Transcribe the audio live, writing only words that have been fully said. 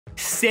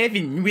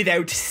7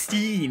 without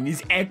Steam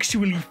is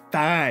actually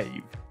 5.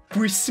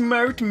 For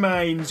smart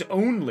minds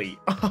only.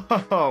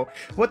 Oh,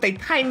 what a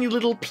tiny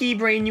little pea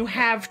brain you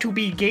have to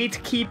be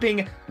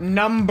gatekeeping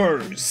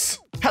numbers.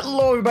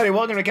 Hello everybody,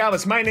 welcome to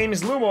Kalbus. My name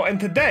is Lumo, and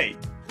today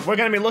we're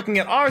going to be looking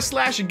at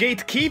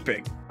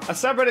r/gatekeeping, a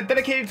subreddit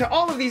dedicated to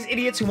all of these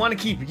idiots who want to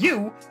keep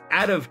you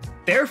out of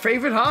their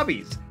favorite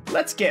hobbies.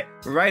 Let's get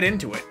right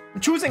into it.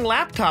 Choosing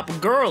laptop,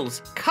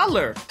 girls,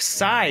 color,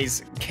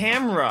 size,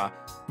 camera,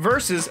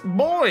 versus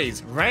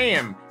boys,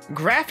 RAM,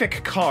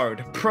 graphic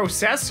card,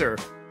 processor,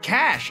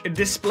 cache,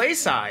 display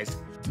size,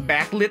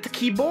 backlit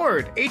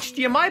keyboard,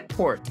 HDMI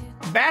port,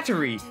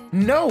 battery,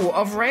 no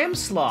of RAM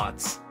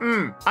slots.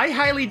 I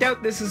highly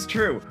doubt this is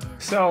true.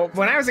 So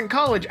when I was in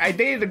college, I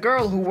dated a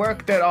girl who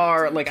worked at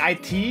our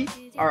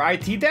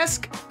IT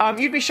desk.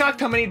 You'd be shocked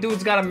how many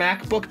dudes got a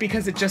MacBook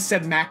because it just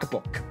said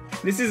MacBook.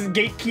 This is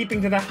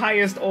gatekeeping to the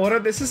highest order.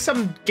 This is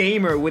some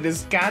gamer with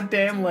his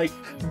goddamn,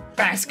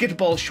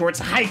 basketball shorts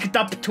hiked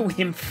up to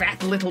him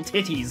fat little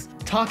titties,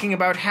 talking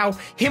about how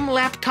him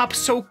laptop's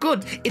so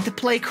good, it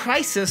play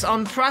Crysis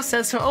on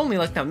processor only.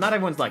 No, not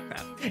everyone's like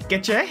that.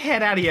 Get your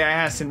head out of your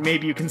ass and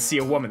maybe you can see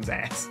a woman's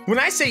ass. When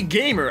I say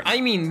gamer,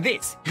 I mean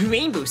this.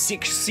 Rainbow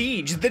Six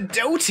Siege, The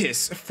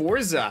Dotus,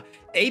 Forza,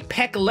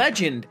 Apex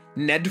Legend,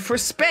 Need for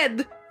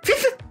Speed,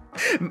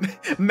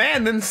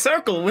 Man in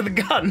Circle with a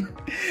gun.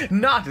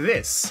 Not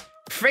this.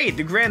 Fade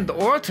the Grand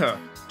Order,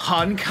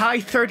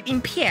 Honkai Third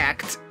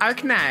Impact,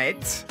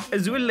 Arknight,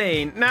 Azure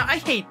Lane. Now, I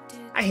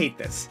hate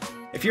this.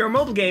 If you're a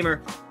mobile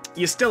gamer,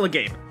 you're still a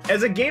gamer.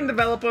 As a game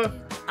developer,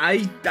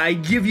 I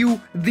give you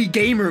the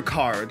gamer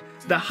card,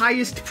 the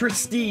highest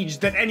prestige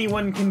that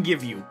anyone can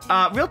give you.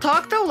 Real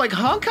talk though,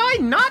 Honkai,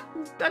 not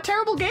a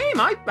terrible game.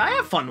 I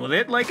have fun with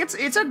it.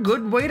 It's a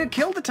good way to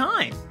kill the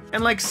time.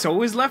 And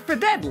so is Left 4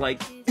 Dead.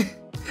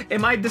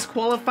 Am I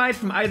disqualified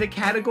from either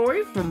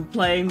category from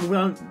playing,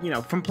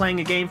 from playing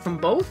a game from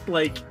both?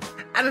 I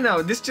don't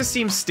know, this just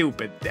seems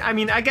stupid. I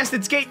mean, I guess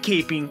it's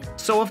gatekeeping,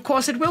 so of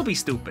course it will be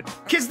stupid.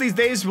 Kids these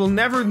days will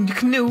never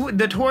know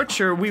the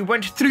torture we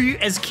went through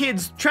as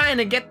kids trying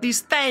to get these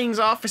things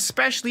off,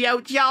 especially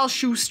out y'all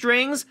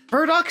shoestrings.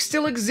 Burdock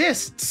still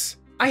exists.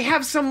 I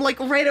have some,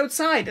 right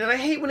outside, and I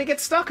hate when it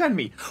gets stuck on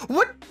me.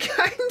 What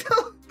kind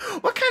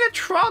of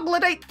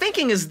troglodyte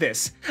thinking is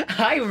this?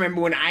 I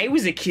remember when I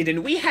was a kid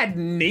and we had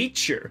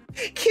nature.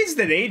 Kids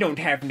today don't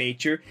have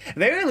nature.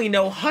 They only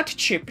know hot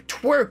chip,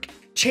 twerk,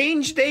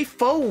 change they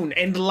phone,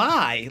 and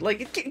lie.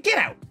 Get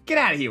out. Get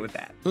out of here with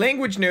that.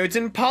 Language nerds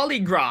and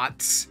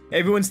polyglots.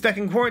 Everyone stuck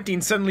in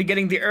quarantine suddenly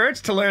getting the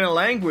urge to learn a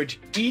language.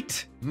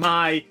 Eat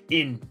my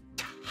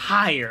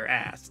entire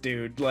ass,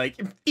 dude.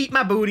 Eat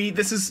my booty.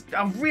 This is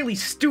a really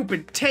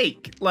stupid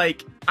take.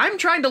 I'm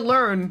trying to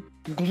learn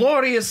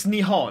glorious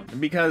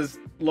Nihon because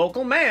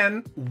local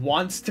man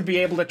wants to be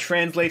able to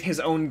translate his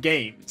own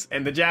games,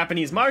 and the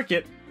Japanese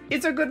market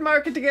is a good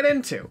market to get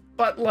into.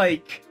 But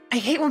I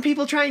hate when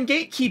people try and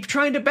gatekeep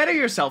trying to better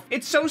yourself.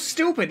 It's so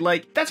stupid.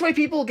 That's why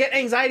people get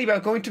anxiety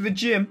about going to the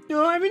gym.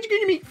 No, everyone's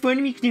gonna make fun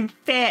of me because I'm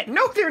fat.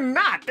 No, they're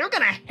not. They're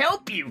gonna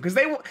help you because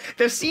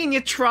they're seeing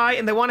you try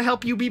and they want to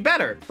help you be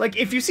better.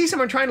 If you see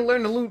someone trying to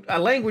learn a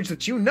language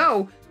that you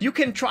know, you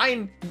can try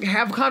and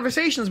have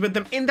conversations with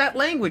them in that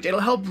language.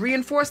 It'll help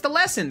reinforce the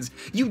lessons.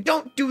 You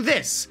don't do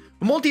this.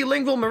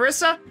 Multilingual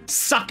Marissa,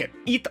 suck it.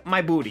 Eat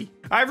my booty.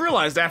 I've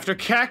realized after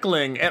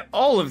cackling at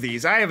all of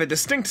these, I have a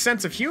distinct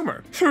sense of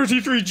humor.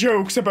 33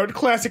 jokes about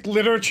classic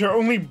literature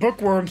only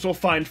bookworms will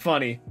find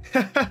funny.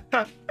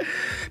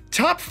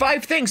 Top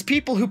 5 things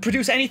people who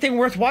produce anything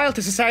worthwhile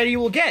to society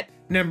will get.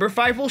 Number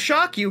 5 will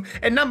shock you,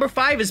 and number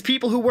 5 is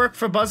people who work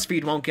for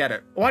BuzzFeed won't get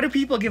it. Why do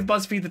people give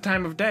BuzzFeed the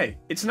time of day?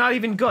 It's not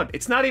even good.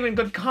 It's not even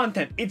good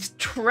content. It's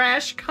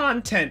trash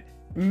content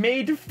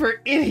made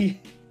for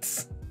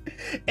idiots.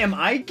 Am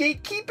I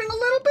gatekeeping a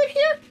little bit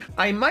here?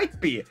 I might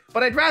be,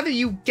 but I'd rather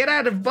you get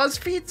out of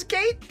BuzzFeed's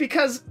gate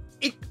because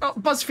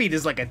BuzzFeed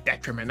is a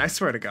detriment, I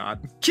swear to God.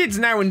 Kids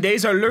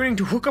nowadays are learning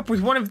to hook up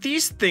with one of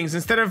these things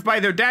instead of by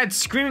their dad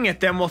screaming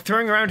at them while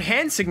throwing around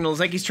hand signals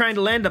like he's trying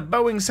to land a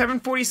Boeing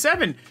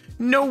 747.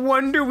 No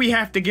wonder we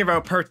have to give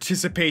out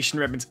participation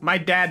ribbons. My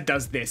dad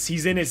does this.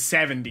 He's in his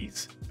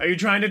 70s. Are you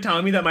trying to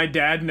tell me that my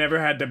dad never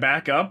had to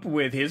back up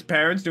with his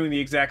parents doing the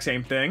exact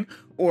same thing?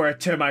 Or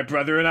to my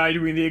brother and I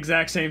doing the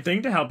exact same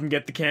thing to help him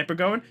get the camper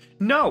going?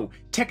 No,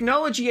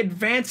 technology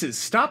advances.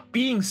 Stop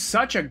being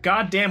such a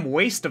goddamn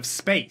waste of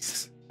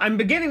space. I'm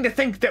beginning to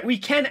think that we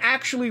can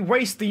actually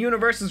waste the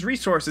universe's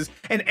resources,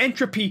 and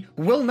entropy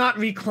will not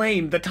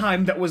reclaim the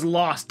time that was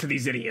lost to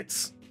these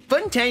idiots.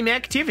 Fun time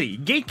activity,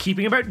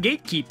 gatekeeping about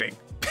gatekeeping.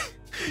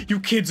 You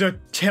kids are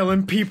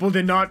telling people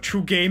they're not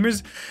true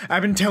gamers?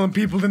 I've been telling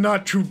people they're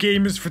not true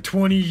gamers for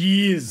 20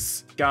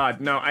 years. God,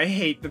 no, I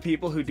hate the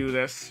people who do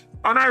this.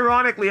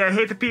 Unironically, I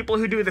hate the people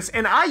who do this,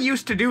 and I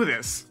used to do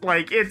this.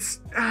 Like, it's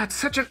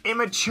such an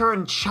immature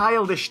and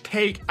childish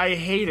take. I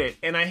hate it,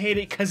 and I hate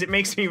it because it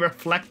makes me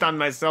reflect on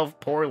myself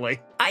poorly.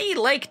 I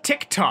like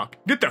TikTok.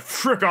 Get the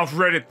frick off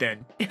Reddit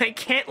then. And I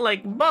can't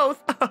like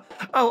both.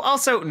 Oh,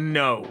 also,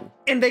 no.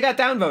 And they got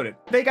downvoted.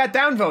 They got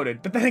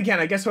downvoted. But then again,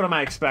 I guess what am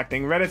I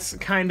expecting? Reddit's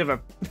kind of a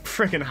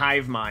frickin'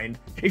 hive mind.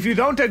 If you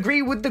don't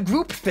agree with the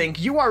groupthink,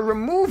 you are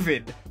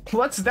removed.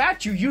 What's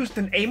that? You used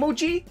an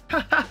emoji?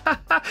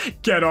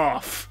 Get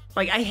off.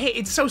 Like, I hate,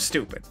 it's so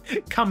stupid.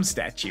 Cum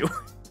statue.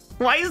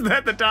 Why is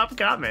that the top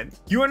comment?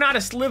 You are not a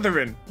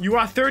Slytherin. You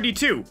are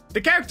 32.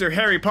 The character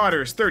Harry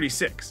Potter is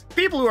 36.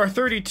 People who are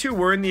 32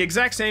 were in the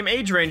exact same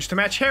age range to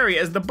match Harry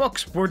as the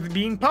books were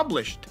being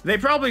published. They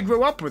probably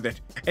grew up with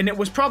it, and it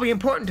was probably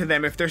important to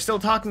them if they're still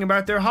talking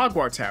about their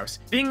Hogwarts house.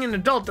 Being an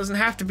adult doesn't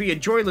have to be a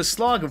joyless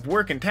slog of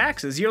work and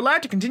taxes. You're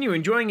allowed to continue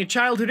enjoying your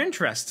childhood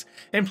interests,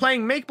 and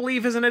playing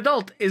make-believe as an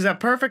adult is a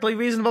perfectly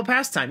reasonable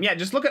pastime. Yeah,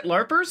 just look at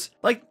LARPers.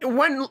 Like,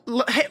 when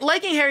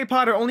liking Harry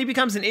Potter only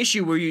becomes an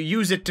issue where you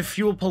use it to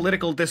fuel political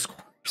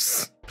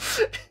discourse.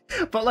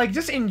 But like,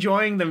 just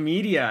enjoying the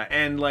media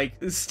and like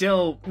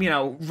still, you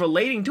know,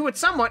 relating to it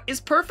somewhat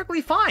is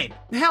perfectly fine.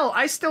 Hell,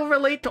 I still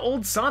relate to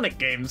old Sonic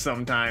games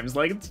sometimes.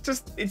 Like,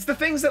 it's the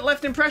things that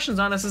left impressions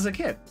on us as a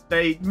kid.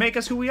 They make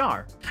us who we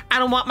are. I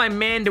don't want my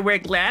man to wear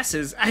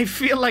glasses. I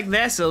feel like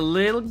that's a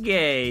little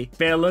gay.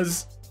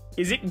 Fellas,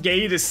 is it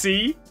gay to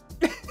see?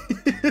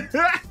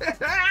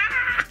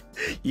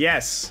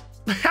 Yes.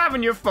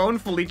 Having your phone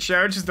fully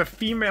charged is a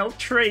female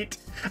trait.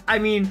 I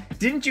mean,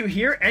 didn't you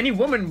hear? Any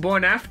woman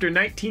born after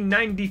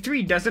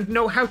 1993 doesn't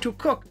know how to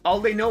cook. All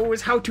they know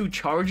is how to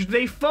charge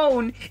their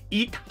phone,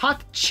 eat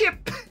hot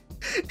chip,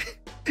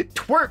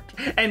 twerk,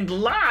 and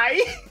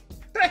lie.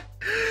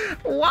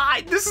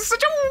 Why? This is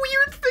such a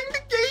weird thing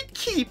to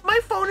gatekeep.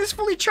 My phone is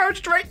fully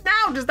charged right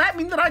now. Does that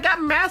mean that I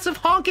got massive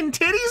honking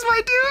titties,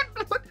 my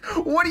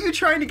dude? What are you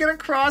trying to get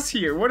across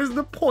here? What is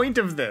the point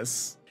of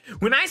this?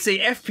 When I say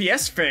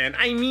FPS fan,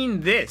 I mean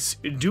this: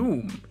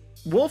 Doom,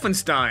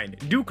 Wolfenstein,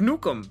 Duke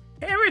Nukem,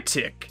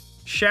 Heretic,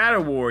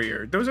 Shadow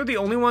Warrior. Those are the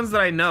only ones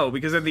that I know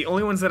because they're the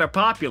only ones that are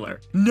popular.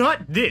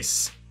 Not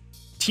this.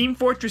 Team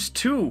Fortress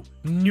 2,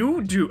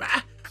 New Doom.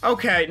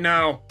 Okay,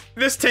 no.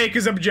 This take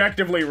is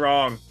objectively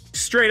wrong.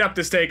 Straight up,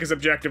 this take is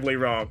objectively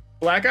wrong.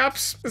 Black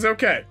Ops is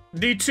okay.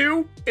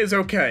 D2 is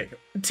okay.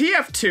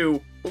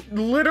 TF2,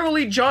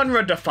 literally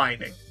genre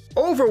defining.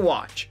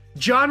 Overwatch,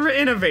 genre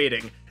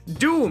innovating.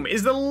 Doom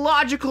is the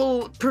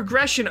logical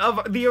progression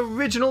of the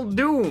original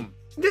Doom.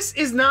 This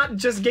is not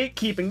just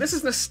gatekeeping, this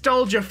is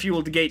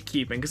nostalgia-fueled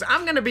gatekeeping, because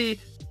I'm gonna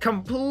be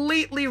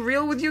completely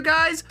real with you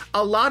guys.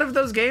 A lot of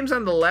those games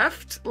on the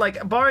left,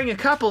 like barring a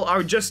couple,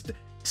 are just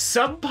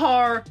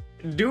subpar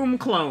Doom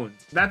clones.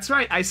 That's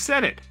right, I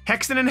said it.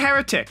 Hexen and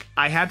Heretic,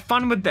 I had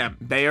fun with them.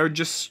 They are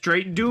just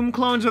straight Doom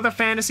clones with a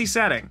fantasy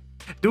setting.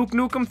 Duke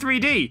Nukem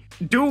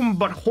 3D, Doom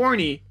but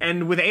horny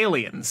and with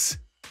aliens.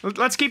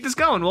 Let's keep this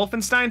going.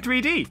 Wolfenstein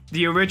 3D.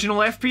 The original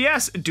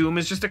FPS, Doom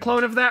is just a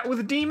clone of that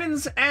with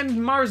demons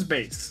and Mars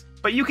base.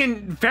 But you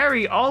can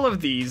vary all of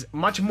these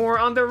much more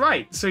on the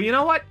right. So you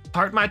know what?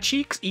 Part my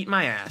cheeks, eat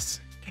my ass.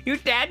 Your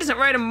dad doesn't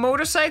ride a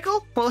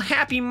motorcycle? Well,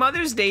 happy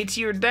Mother's Day to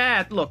your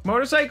dad. Look,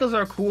 motorcycles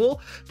are cool,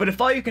 but if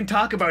all you can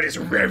talk about is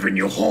revving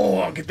your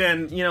hog,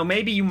 then, you know,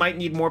 maybe you might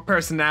need more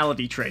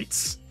personality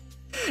traits.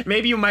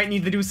 Maybe you might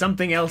need to do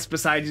something else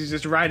besides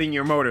just riding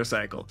your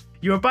motorcycle.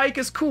 Your bike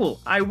is cool,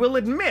 I will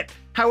admit.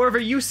 However,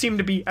 you seem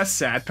to be a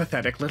sad,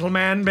 pathetic little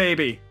man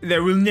baby.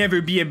 There will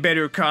never be a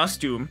better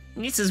costume.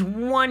 This is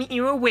 1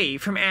 year away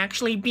from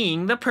actually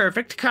being the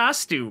perfect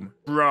costume.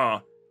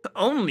 Bruh.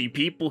 Only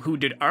people who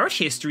did art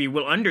history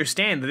will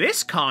understand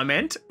this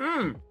comment.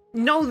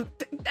 No,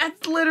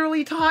 that's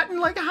literally taught in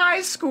like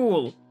high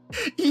school.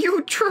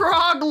 You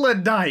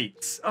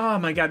troglodytes! Oh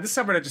my god, this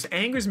subreddit just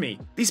angers me.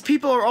 These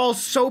people are all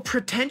so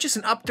pretentious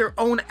and up their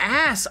own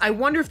ass. I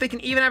wonder if they can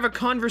even have a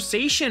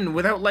conversation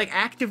without like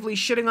actively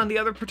shitting on the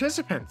other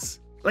participants.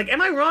 Like,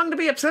 am I wrong to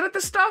be upset at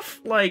this stuff?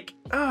 Like,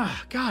 oh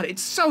god,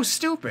 it's so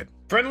stupid.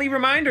 Friendly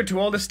reminder to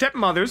all the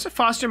stepmothers,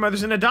 foster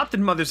mothers, and adopted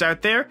mothers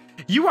out there,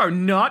 you are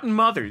not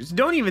mothers.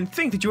 Don't even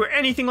think that you are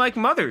anything like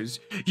mothers.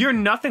 You're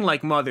nothing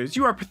like mothers.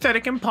 You are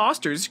pathetic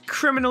imposters,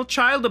 criminal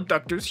child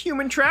abductors,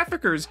 human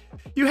traffickers.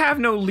 You have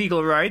no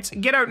legal rights.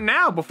 Get out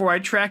now before I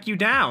track you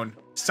down.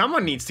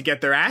 Someone needs to get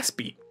their ass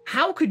beat.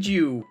 How could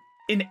you,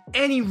 in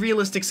any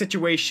realistic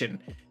situation,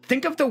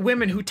 think of the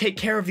women who take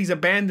care of these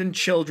abandoned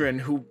children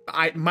who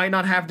might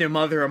not have their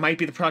mother or might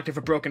be the product of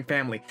a broken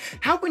family.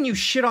 How can you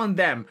shit on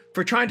them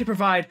for trying to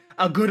provide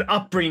a good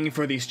upbringing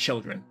for these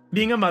children?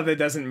 Being a mother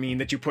doesn't mean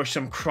that you push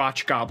some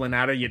crotch goblin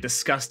out of your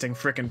disgusting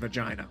frickin'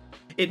 vagina.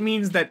 It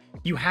means that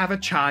you have a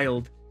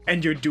child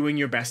and you're doing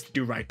your best to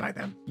do right by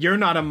them. You're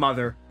not a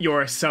mother,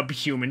 you're a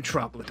subhuman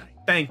troglodyte.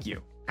 Thank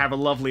you. Have a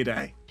lovely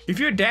day. If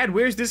your dad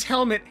wears this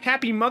helmet,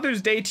 happy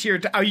Mother's Day to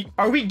your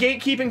are we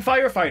gatekeeping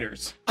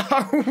firefighters?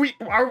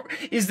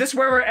 Is this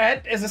where we're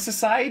at as a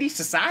society?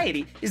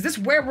 Is this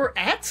where we're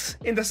at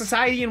in the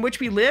society in which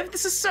we live?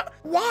 This is so,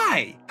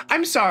 why?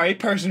 I'm sorry,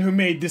 person who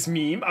made this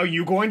meme. Are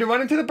you going to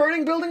run into the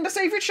burning building to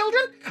save your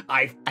children?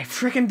 I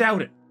freaking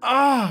doubt it.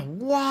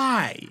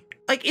 Why?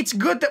 Like, it's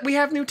good that we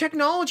have new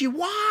technology.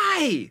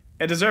 Why?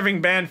 A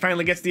deserving band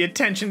finally gets the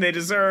attention they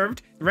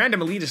deserved.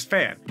 Random elitist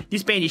fan.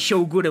 This band is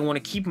so good I want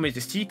to keep them as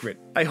a secret.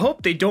 I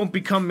hope they don't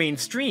become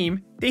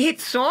mainstream. The hit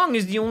song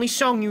is the only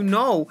song you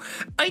know.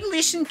 I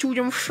listened to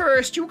them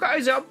first. You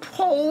guys are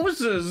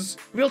posers.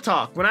 Real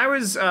talk. When I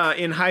was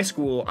in high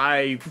school,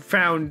 I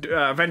found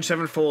Avenged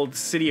Sevenfold's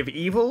City of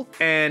Evil,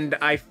 and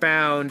I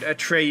found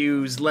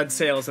Atreyu's Lead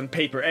Sails and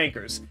Paper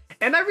Anchors.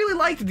 And I really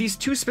liked these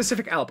two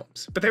specific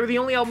albums, but they were the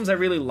only albums I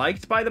really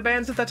liked by the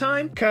bands at the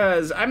time,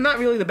 because I'm not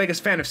really the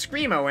biggest fan of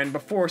Screamo, and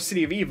before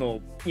City of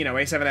Evil, you know,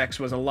 A7X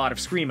was a lot of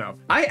Screamo.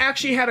 I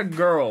actually had a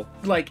girl,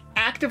 like,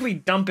 actively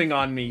dumping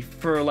on me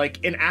for,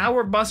 like, an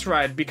hour bus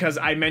ride because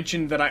I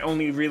mentioned that I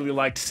only really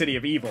liked City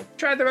of Evil.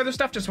 Tried their other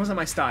stuff, just wasn't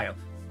my style.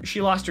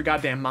 She lost her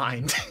goddamn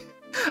mind.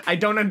 I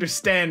don't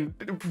understand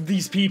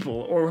these people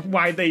or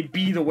why they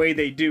be the way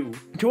they do.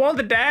 To all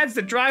the dads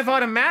that drive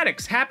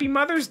automatics, happy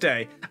Mother's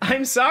Day.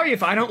 I'm sorry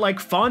if I don't like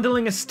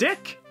fondling a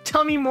stick.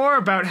 Tell me more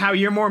about how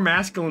you're more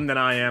masculine than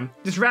I am.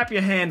 Just wrap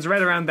your hands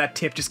right around that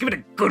tip. Just give it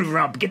a good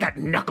rub. Get that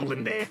knuckle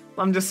in there.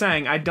 I'm just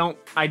saying, I don't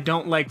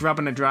like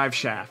rubbing a drive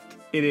shaft.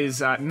 It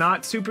is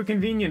not super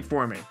convenient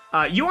for me.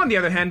 You, on the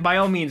other hand, by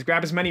all means,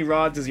 grab as many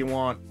rods as you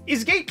want.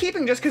 Is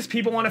gatekeeping just because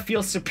people want to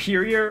feel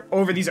superior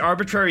over these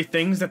arbitrary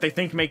things that they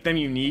think make them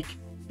unique?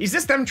 Is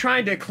this them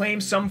trying to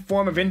claim some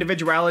form of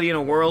individuality in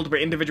a world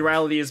where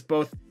individuality is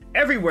both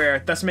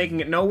everywhere, thus making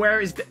it nowhere?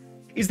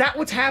 Is that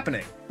what's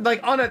happening?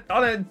 Like, on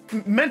a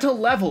mental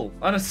level,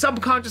 on a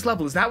subconscious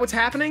level, is that what's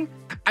happening?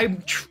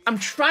 I'm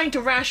trying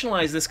to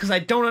rationalize this because I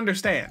don't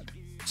understand.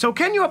 So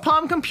can your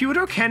Palm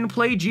computer can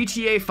play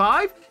GTA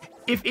 5?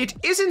 If it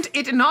isn't,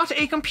 it not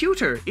a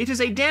computer. It is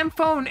a damn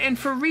phone, and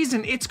for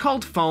reason, it's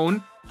called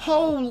phone.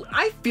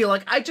 I feel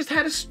like I just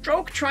had a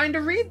stroke trying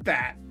to read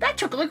that. That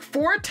took like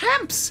 4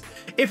 attempts.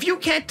 If you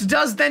can't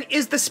does then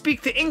is the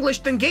speak the English,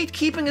 then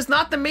gatekeeping is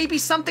not the maybe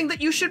something that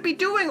you should be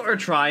doing or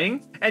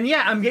trying. And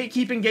yeah, I'm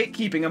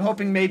gatekeeping. I'm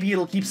hoping maybe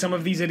it'll keep some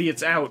of these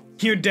idiots out.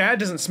 Your dad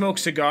doesn't smoke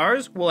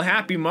cigars? Well,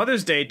 happy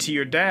Mother's Day to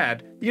your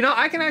dad. You know,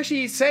 I can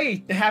actually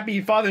say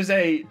happy Father's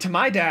Day to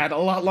my dad a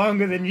lot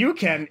longer than you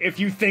can if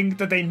you think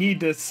that they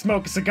need to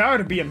smoke a cigar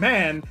to be a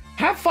man.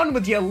 Have fun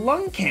with your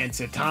lung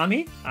cancer,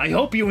 Tommy. I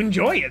hope you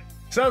enjoy it.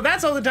 So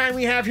that's all the time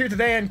we have here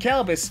today on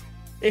Kalbus.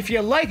 If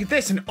you like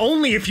this, and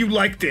only if you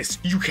like this,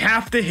 you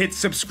have to hit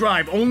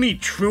subscribe. Only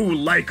true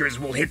likers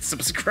will hit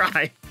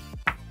subscribe.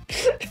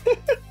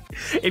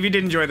 If you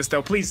did enjoy this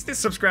though, please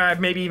subscribe,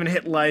 maybe even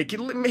hit like,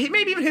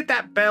 maybe even hit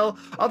that bell.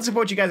 All the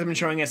support you guys have been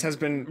showing us has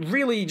been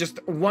really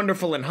just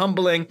wonderful and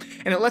humbling,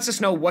 and it lets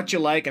us know what you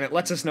like, and it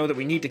lets us know that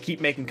we need to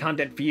keep making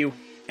content for you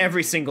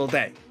every single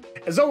day.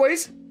 As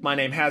always, my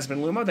name has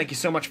been Lumo. Thank you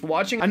so much for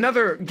watching.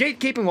 Another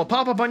gatekeeping will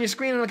pop up on your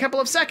screen in a couple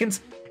of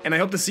seconds, and I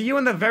hope to see you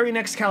in the very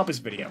next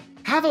Kalbus video.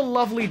 Have a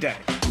lovely day.